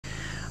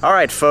All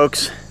right,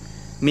 folks.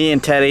 Me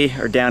and Teddy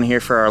are down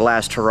here for our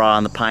last hurrah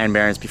on the Pine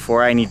Barrens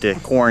before I need to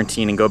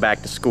quarantine and go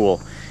back to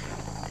school.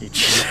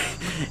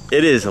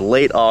 It is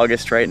late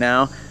August right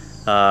now.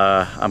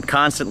 I'm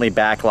constantly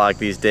backlogged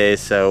these days,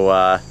 so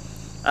I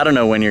don't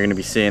know when you're going to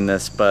be seeing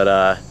this,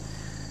 but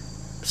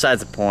besides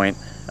the point,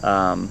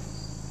 we're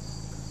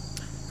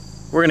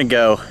going to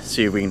go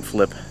see if we can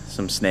flip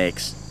some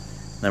snakes.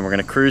 Then we're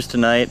going to cruise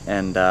tonight,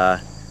 and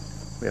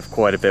we have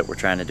quite a bit we're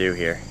trying to do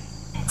here.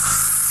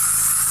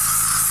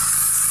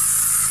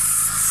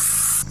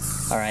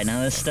 Alright,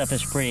 now this stuff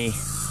is pretty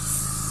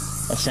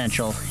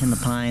essential in the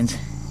pines.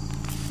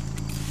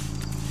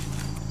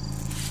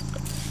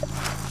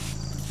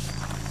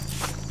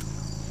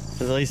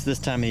 At least this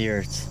time of year,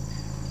 it's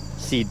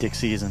seed tick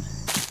season.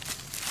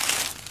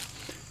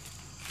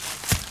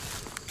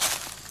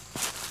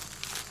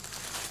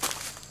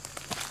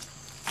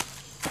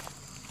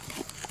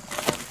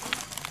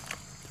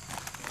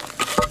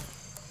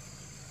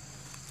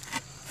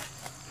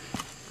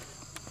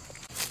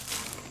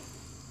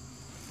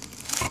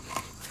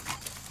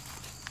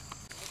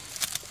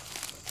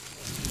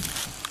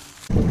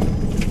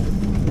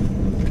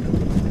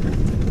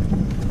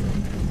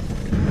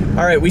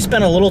 All right, we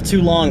spent a little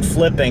too long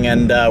flipping,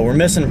 and we're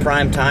missing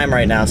prime time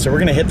right now, so we're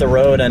gonna hit the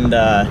road and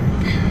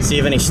see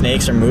if any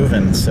snakes are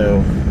moving.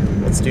 So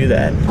let's do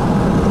that.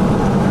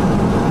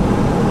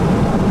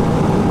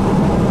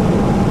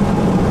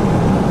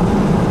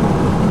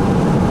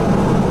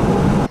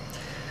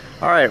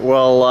 All right,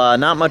 well,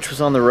 not much was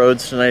on the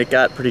roads tonight. It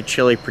got pretty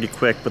chilly pretty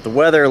quick, but the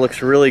weather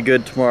looks really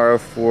good tomorrow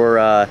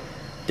for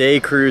day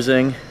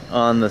cruising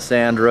on the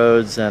sand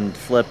roads and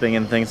flipping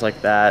and things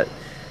like that.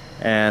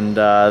 And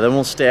then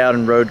we'll stay out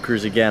and road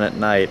cruise again at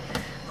night.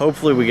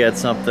 Hopefully we get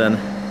something.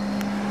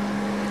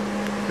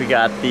 We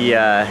got the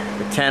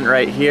tent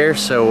right here,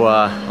 so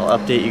I'll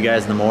update you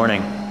guys in the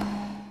morning.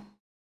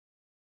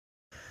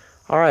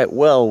 All right,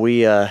 well,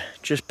 we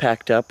just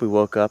packed up. We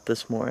woke up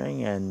this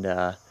morning,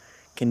 and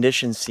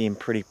conditions seem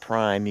pretty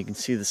prime. You can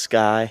see the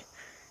sky.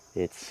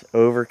 It's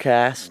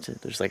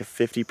overcast. There's like a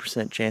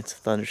 50% chance of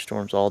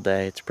thunderstorms all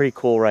day. It's pretty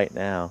cool right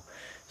now.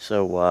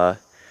 So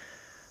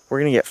we're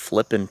gonna get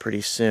flipping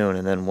pretty soon,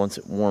 and then once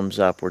it warms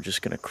up, we're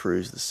just gonna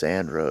cruise the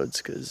sand roads,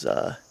 because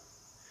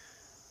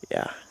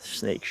yeah,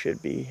 snakes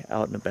should be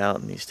out and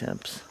about in these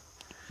temps.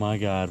 My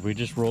God, we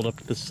just rolled up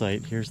to the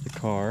site. Here's the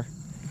car.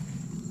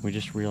 We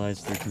just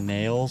realized there's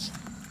nails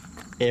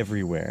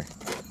everywhere.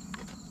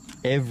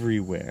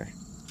 Everywhere.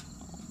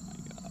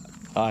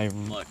 Oh my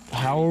God. Look,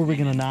 how are we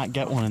gonna not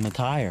get one in the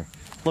tire?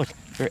 Look,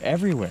 they're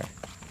everywhere.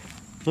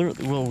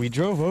 Literally, well, we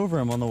drove over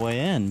them on the way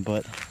in,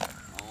 but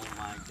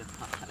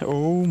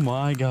oh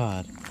my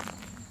God.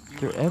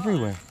 They're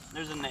everywhere.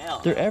 There's a nail.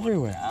 They're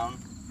everywhere. Down.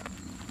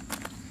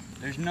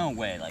 There's no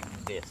way like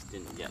this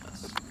didn't get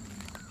us.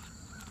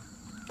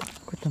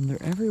 Look at them,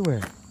 they're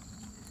everywhere.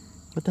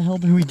 What the hell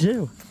did we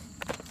do?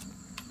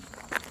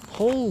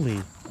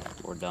 Holy.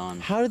 We're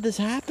done. How did this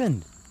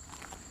happen?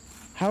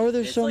 How are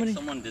there so many?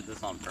 Someone did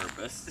this on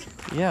purpose.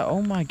 Yeah,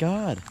 oh my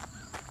God.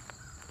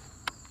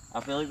 I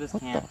feel like this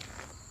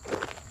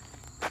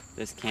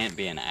This can't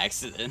be an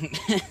accident.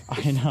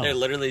 I know. They're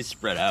literally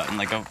spread out in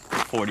like a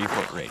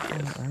 40-foot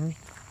radius. Alright,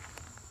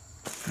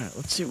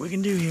 let's see what we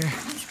can do here.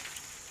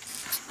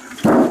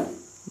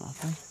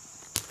 Nothing.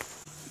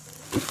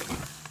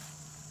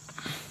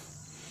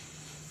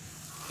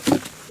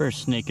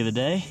 First snake of the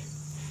day.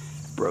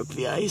 Broke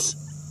the ice.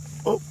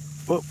 Oh,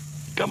 whoa,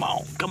 come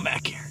on, come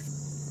back here.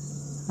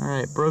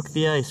 Alright, broke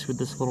the ice with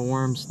this little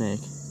worm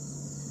snake.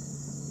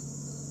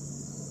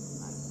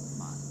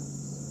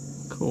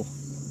 Cool.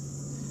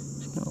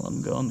 Gonna let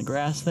him go in the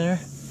grass there.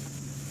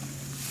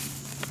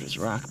 Put his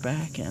rock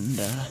back and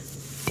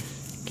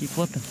keep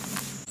flipping.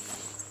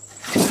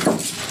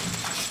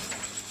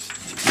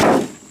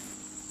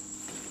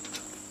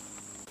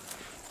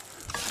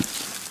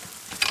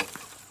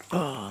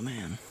 Oh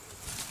man.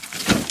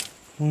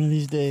 One of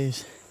these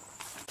days.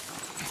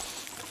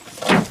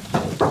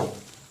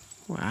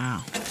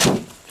 Wow.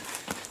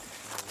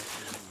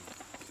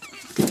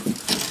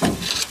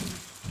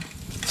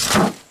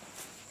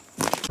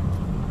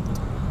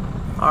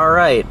 All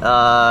right,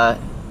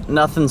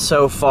 nothing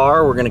so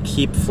far. We're gonna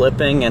keep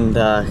flipping and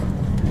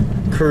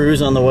cruise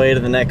on the way to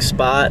the next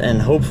spot,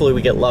 and hopefully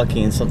we get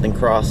lucky and something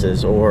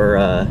crosses, or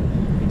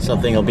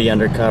something will be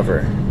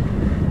undercover.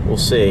 We'll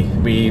see.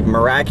 We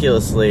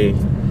miraculously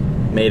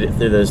made it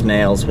through those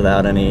nails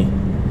without any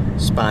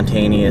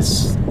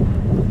spontaneous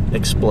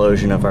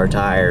explosion of our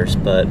tires,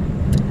 but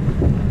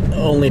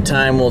only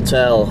time will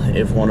tell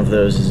if one of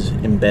those is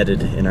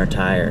embedded in our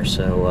tire.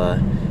 So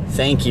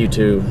thank you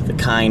to the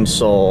kind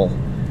soul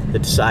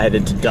that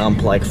decided to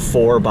dump like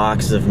 4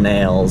 boxes of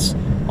nails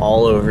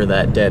all over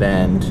that dead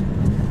end.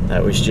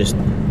 That was just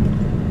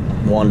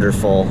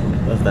wonderful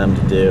of them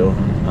to do.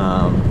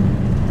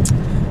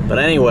 But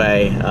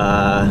anyway,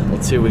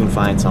 let's see if we can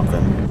find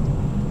something.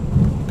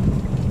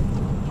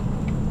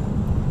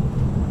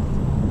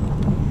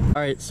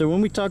 All right, so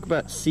when we talk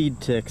about seed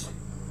ticks,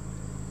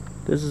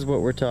 this is what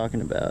we're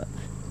talking about.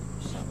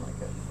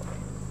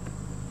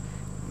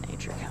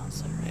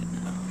 outside right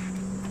now.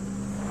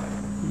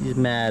 He's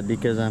mad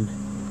because I'm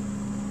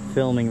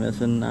filming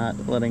this and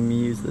not letting me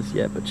use this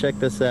yet, but check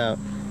this out.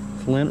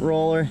 Flint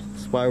roller,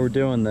 that's why we're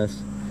doing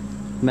this.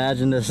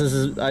 Imagine this,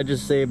 I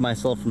just saved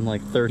myself from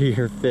like 30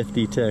 or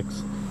 50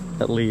 ticks,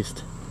 at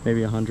least.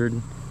 Maybe 100,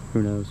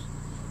 who knows.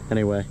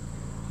 Anyway,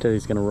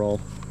 Teddy's gonna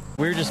roll.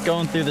 We were just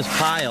going through this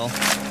pile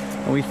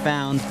and we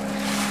found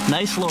a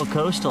nice little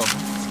coastal.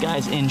 This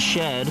guy's in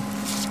shed,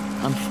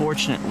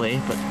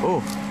 unfortunately, but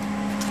oh, it's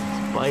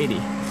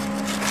bitey.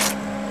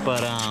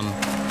 But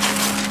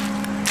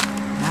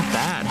not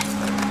bad.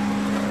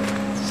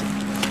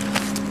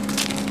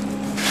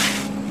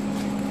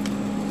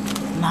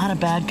 Not a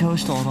bad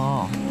coastal at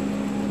all.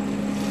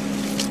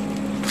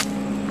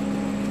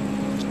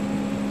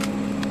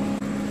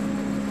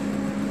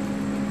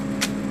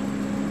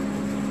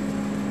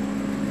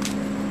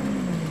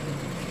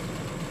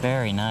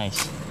 Very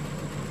nice.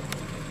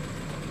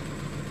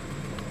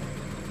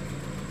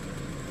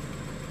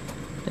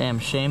 Damn,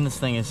 shame this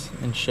thing is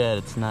in shed,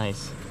 it's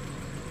nice.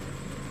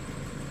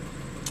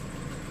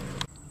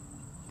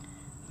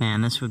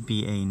 Man, this would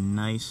be a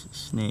nice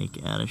snake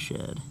out of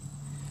shed.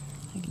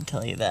 I can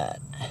tell you that.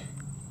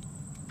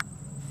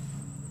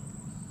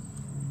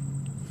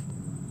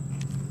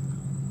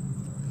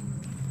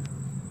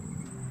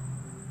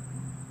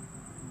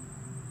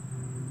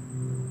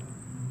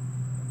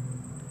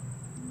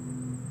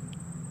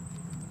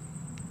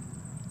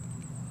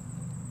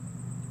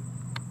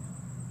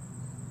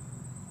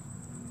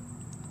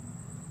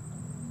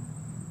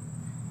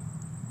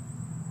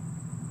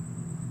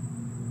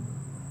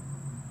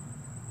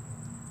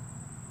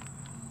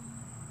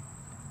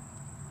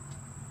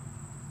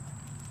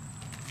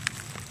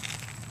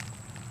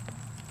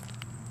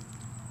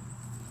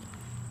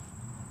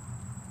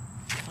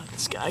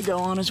 This guy go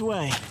on his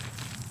way.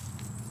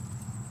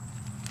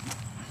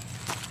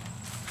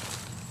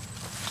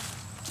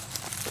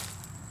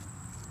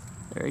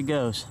 There he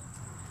goes.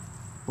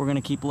 We're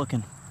gonna keep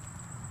looking.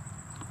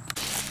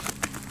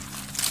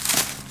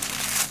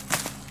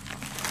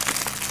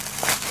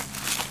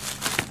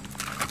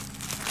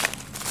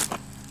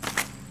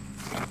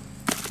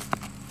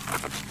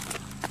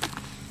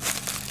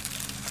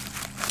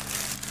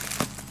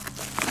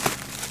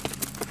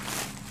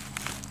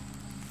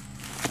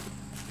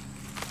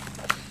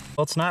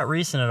 Well, it's not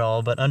recent at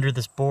all, but under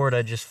this board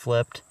I just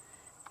flipped.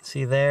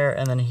 See there,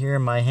 and then here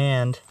in my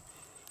hand,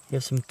 you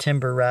have some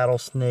timber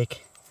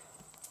rattlesnake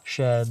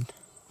shed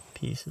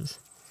pieces.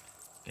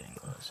 Getting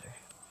closer.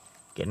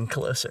 Getting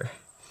closer.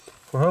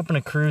 We're hoping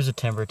to cruise a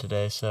timber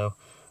today, so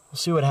we'll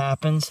see what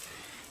happens.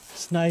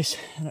 It's nice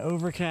and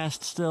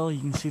overcast still.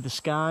 You can see the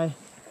sky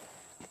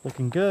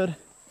looking good.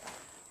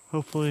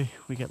 Hopefully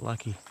we get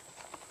lucky.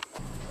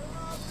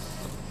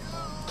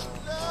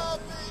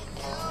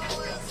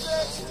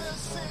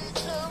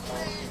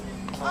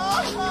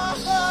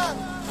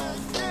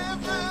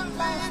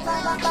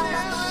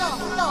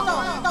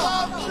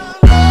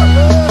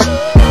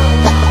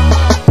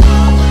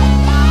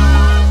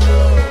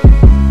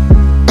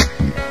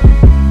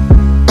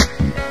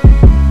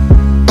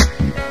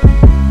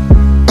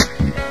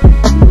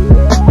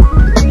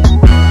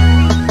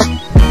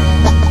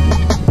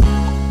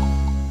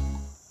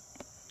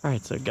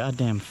 Alright, so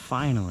goddamn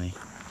finally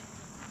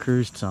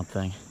cruised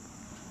something.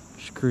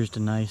 Just cruised a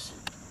nice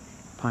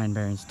pine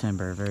barrens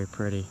timber, very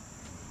pretty.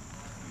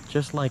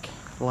 Just like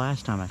the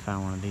last time I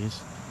found one of these,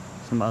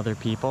 some other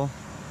people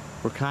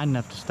were kind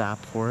enough to stop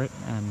for it,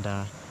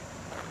 and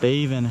they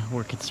even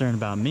were concerned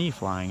about me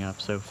flying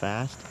up so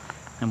fast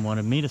and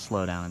wanted me to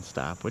slow down and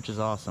stop, which is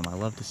awesome. I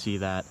love to see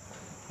that.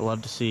 I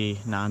love to see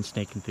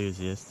non-snake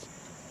enthusiasts,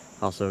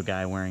 also a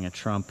guy wearing a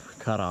Trump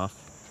cutoff,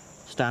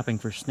 stopping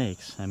for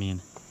snakes. I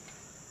mean,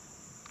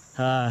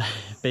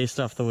 based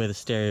off the way the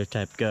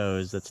stereotype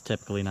goes, that's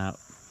typically not,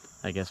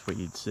 I guess, what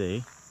you'd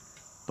see.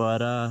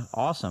 But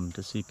awesome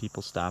to see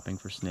people stopping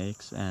for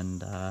snakes,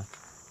 and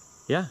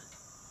yeah,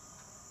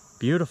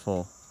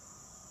 beautiful,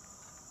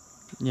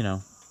 you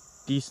know,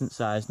 decent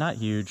size, not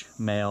huge,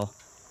 male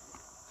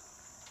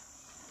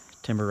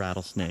timber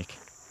rattlesnake.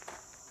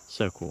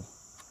 So cool.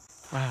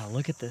 Wow,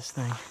 look at this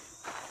thing.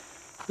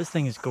 This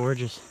thing is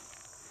gorgeous.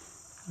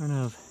 I don't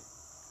know if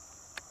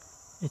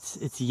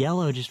it's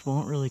yellow, just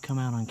won't really come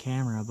out on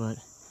camera, but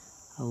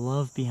I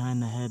love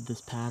behind the head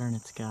this pattern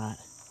it's got.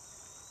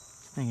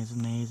 This thing is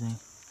amazing.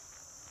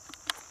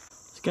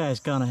 This guy's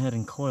gone ahead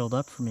and coiled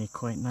up for me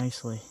quite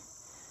nicely.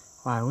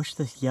 Wow, I wish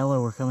this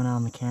yellow were coming out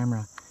on the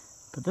camera,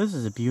 but this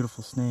is a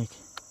beautiful snake.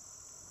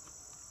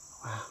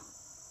 Wow.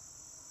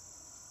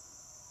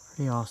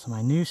 Pretty awesome.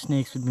 I knew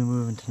snakes would be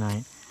moving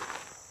tonight.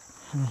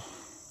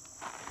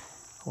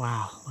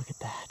 Wow, look at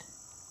that.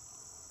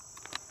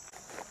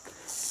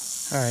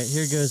 Alright,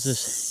 here goes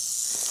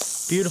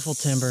this beautiful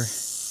timber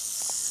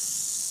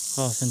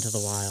off into the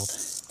wild.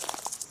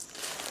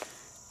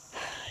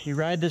 You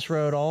ride this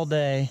road all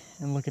day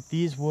and look at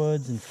these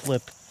woods and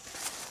flip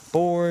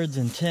boards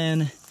and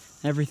tin,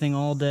 everything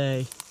all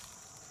day,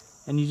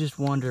 and you just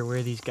wonder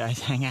where these guys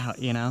hang out,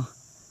 you know?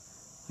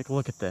 Like,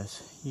 look at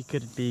this. You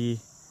could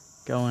be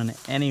going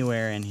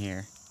anywhere in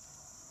here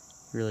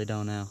Really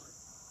don't know.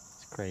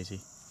 It's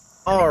crazy.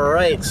 All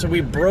right, so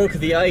we broke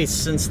the ice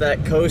since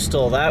that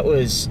coastal. That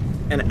was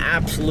an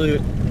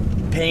absolute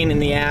pain in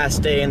the ass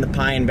day in the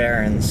Pine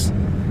Barrens.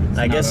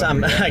 I guess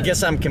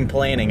I'm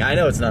complaining. I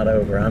know it's not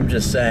over. I'm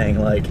just saying,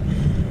 like,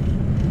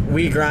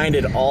 we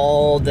grinded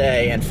all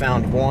day and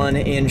found one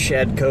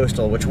in-shed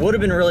coastal, which would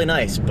have been really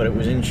nice, but it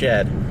was in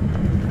shed.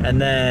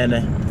 And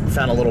then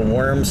found a little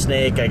worm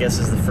snake, I guess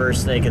is the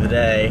first snake of the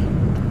day.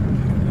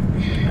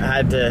 I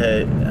had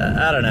to,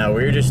 I don't know,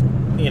 we were just,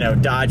 you know,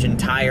 dodging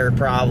tire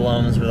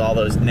problems with all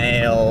those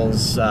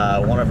nails.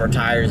 One of our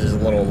tires is a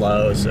little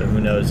low, so who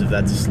knows if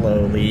that's a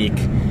slow leak.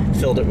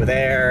 Filled it with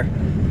air.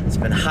 It's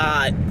been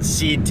hot.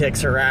 Seed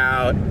ticks are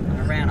out.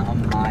 I ran a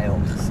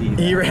mile to see that.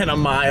 He ran a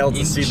mile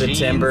to see the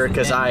timber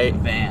because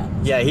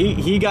yeah,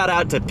 he got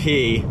out to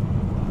pee,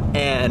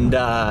 and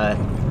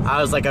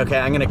I was like, okay,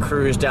 I'm gonna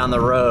cruise down the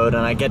road,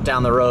 and I get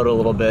down the road a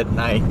little bit, and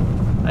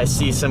I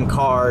see some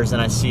cars,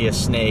 and I see a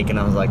snake, and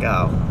I was like,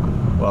 oh,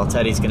 well,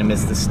 Teddy's gonna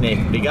miss the snake,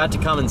 but he got to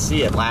come and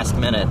see it last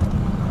minute.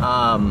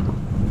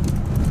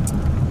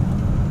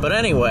 But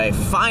anyway,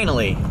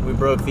 finally, we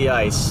broke the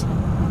ice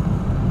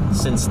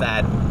since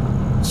that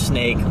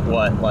snake,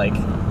 what, like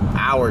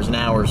hours and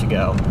hours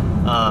ago.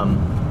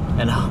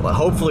 And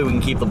hopefully we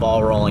can keep the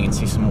ball rolling and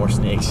see some more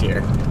snakes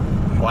here.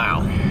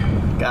 Wow,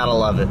 gotta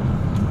love it.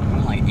 I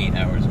went like 8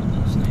 hours with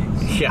those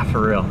snakes. Yeah,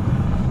 for real.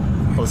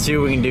 Let's see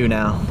what we can do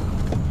now.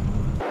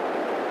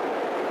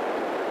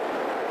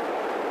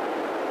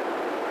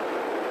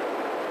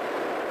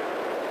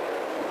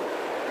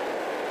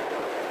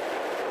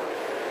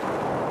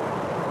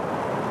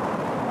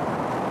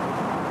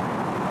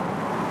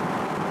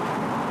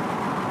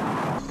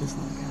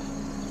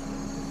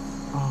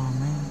 Oh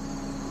man,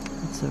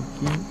 that's so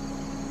cute.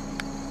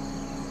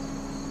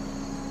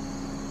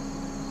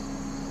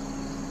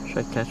 Should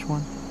I catch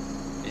one?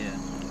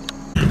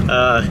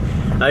 Yeah.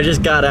 I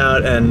just got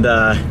out and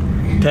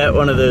pet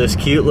one of those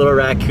cute little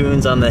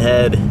raccoons on the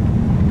head.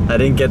 I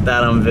didn't get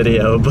that on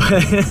video, but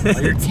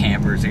All your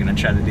campers are gonna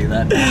try to do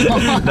that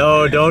now.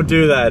 no, don't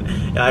do that.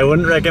 I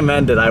wouldn't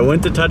recommend it. I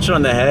went to touch it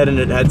on the head and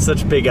it had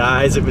such big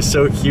eyes. It was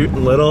so cute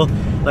and little.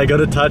 I go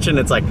to touch it and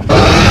it's like,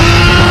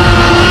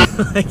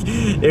 like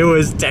it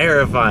was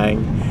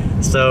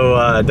terrifying.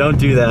 So don't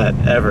do that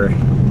ever.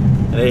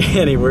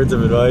 Any words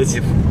of advice?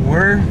 If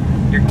we're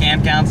your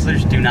camp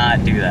counselors, do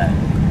not do that.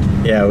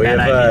 Yeah, we Bad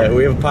have idea.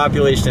 we have a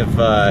population of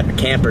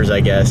campers,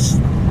 I guess,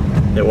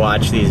 that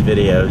watch these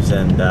videos,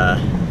 and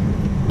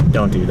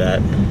don't do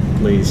that,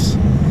 please.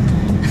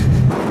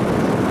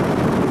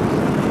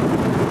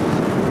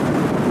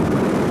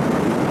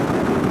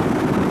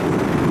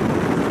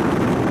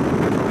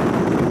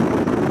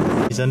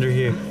 He's under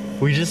here.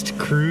 We just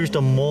cruised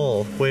a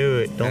mole.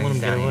 Wait, don't let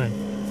him get away.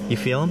 You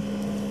feel him?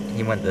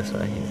 He went this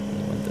way. He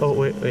went this Oh,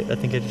 wait, I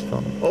think I just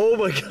felt him. Oh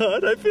my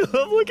god, I feel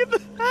him. Look at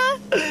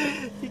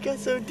that. He got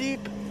so deep.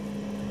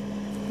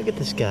 Look at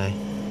this guy.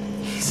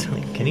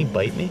 Can he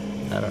bite me?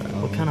 I don't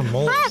know. What kind of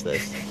mole is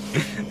this?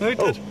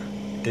 Oh.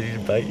 Did he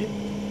bite you?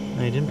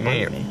 No, he didn't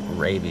bite me.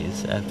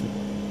 Rabies after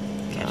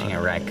catching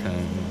a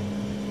raccoon.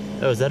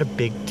 Oh, is that a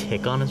big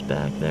tick on his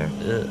back there?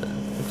 Ugh.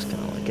 Looks kind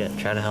of like it.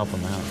 Try to help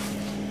him out.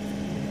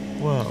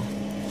 Whoa.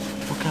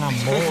 What kind of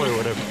mole or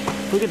whatever?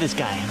 Look at this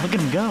guy. Look at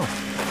him go.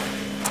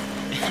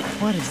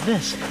 What is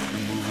this?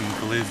 Moving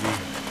glizzy.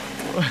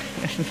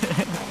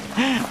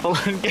 Hold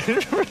on, get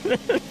rid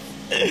of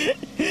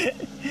it.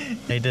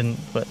 He didn't,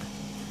 but...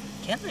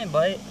 Can they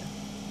bite?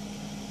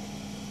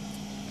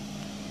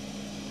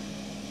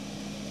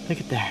 Look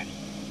at that.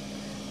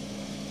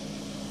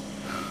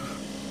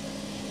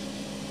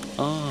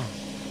 Oh.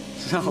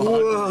 So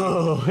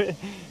Whoa.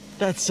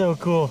 That's so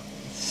cool.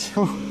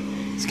 So,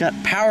 it's got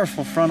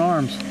powerful front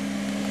arms.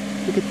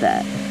 Look at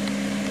that.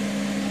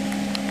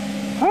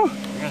 Oh.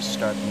 We're gonna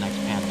start the next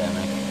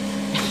pandemic.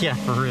 Yeah,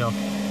 for real.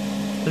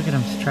 Look at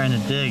him trying to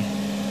dig.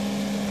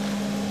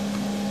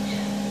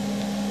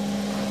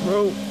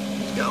 Whoa,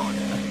 he's going.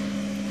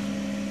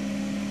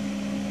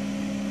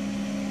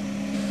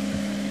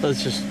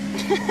 Let's just...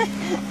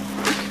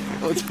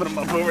 let's put him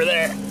up over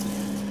there.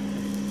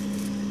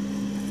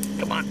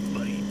 Come on,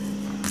 buddy.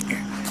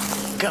 Here.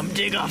 Come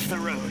dig off the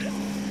road.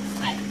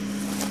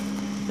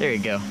 There you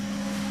go.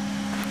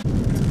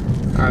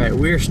 Alright,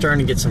 we're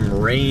starting to get some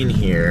rain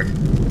here.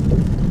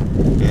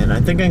 And I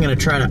think I'm gonna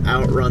try to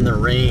outrun the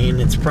rain.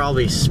 It's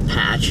probably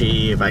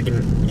patchy. If I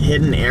can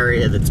hit an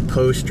area that's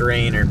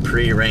post-rain or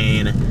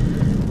pre-rain,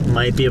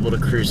 might be able to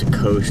cruise a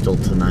coastal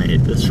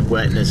tonight. This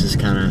wetness is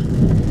kind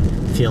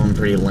of feeling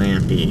pretty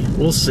lampy.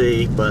 We'll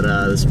see, but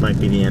this might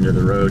be the end of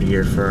the road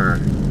here for our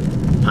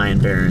Pine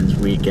Barrens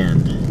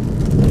weekend.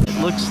 It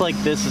looks like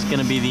this is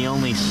gonna be the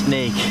only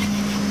snake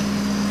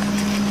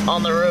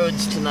on the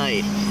roads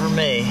tonight for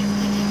me.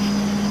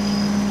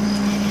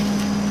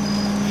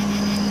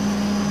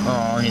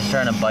 Oh, he's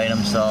trying to bite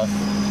himself.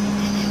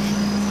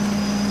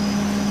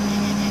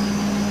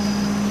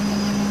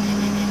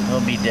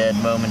 He'll be dead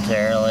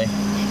momentarily.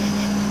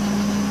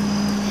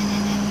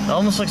 It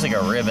almost looks like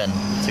a ribbon.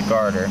 It's a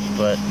garter,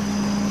 but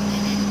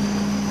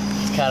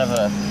it's kind of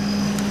a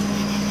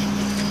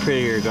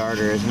Prettier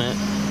garter, isn't it?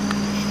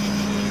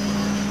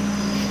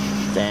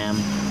 Damn.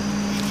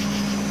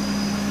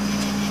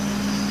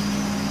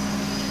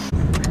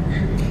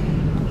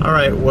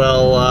 Alright,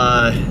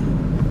 well,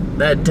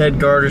 that dead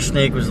garter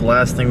snake was the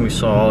last thing we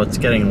saw. It's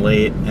getting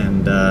late,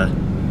 and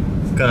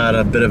got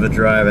a bit of a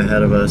drive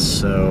ahead of us,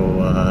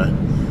 so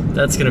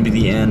that's going to be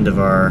the end of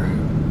our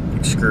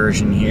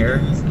excursion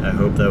here. I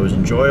hope that was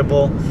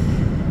enjoyable.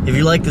 If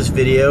you like this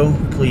video,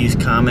 please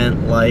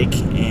comment, like,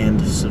 and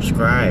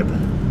subscribe.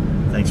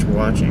 Thanks for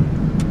watching.